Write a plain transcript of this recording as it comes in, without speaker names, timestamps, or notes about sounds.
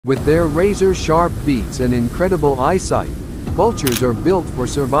With their razor-sharp beaks and incredible eyesight, vultures are built for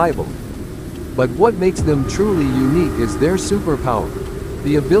survival. But what makes them truly unique is their superpower,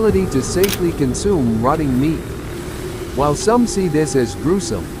 the ability to safely consume rotting meat. While some see this as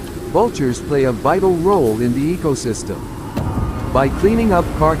gruesome, vultures play a vital role in the ecosystem. By cleaning up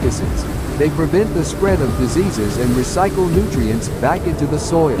carcasses, they prevent the spread of diseases and recycle nutrients back into the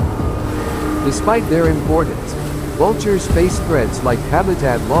soil. Despite their importance, vultures face threats like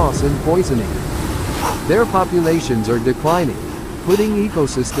habitat loss and poisoning. Their populations are declining, putting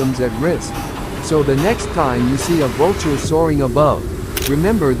ecosystems at risk. So the next time you see a vulture soaring above,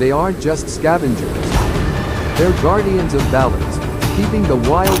 remember they aren't just scavengers. They're guardians of balance, keeping the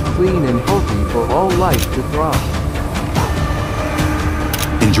wild clean and healthy for all life to thrive.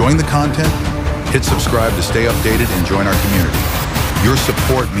 Enjoying the content? Hit subscribe to stay updated and join our community. Your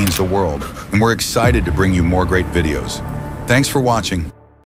support means the world, and we're excited to bring you more great videos. Thanks for watching.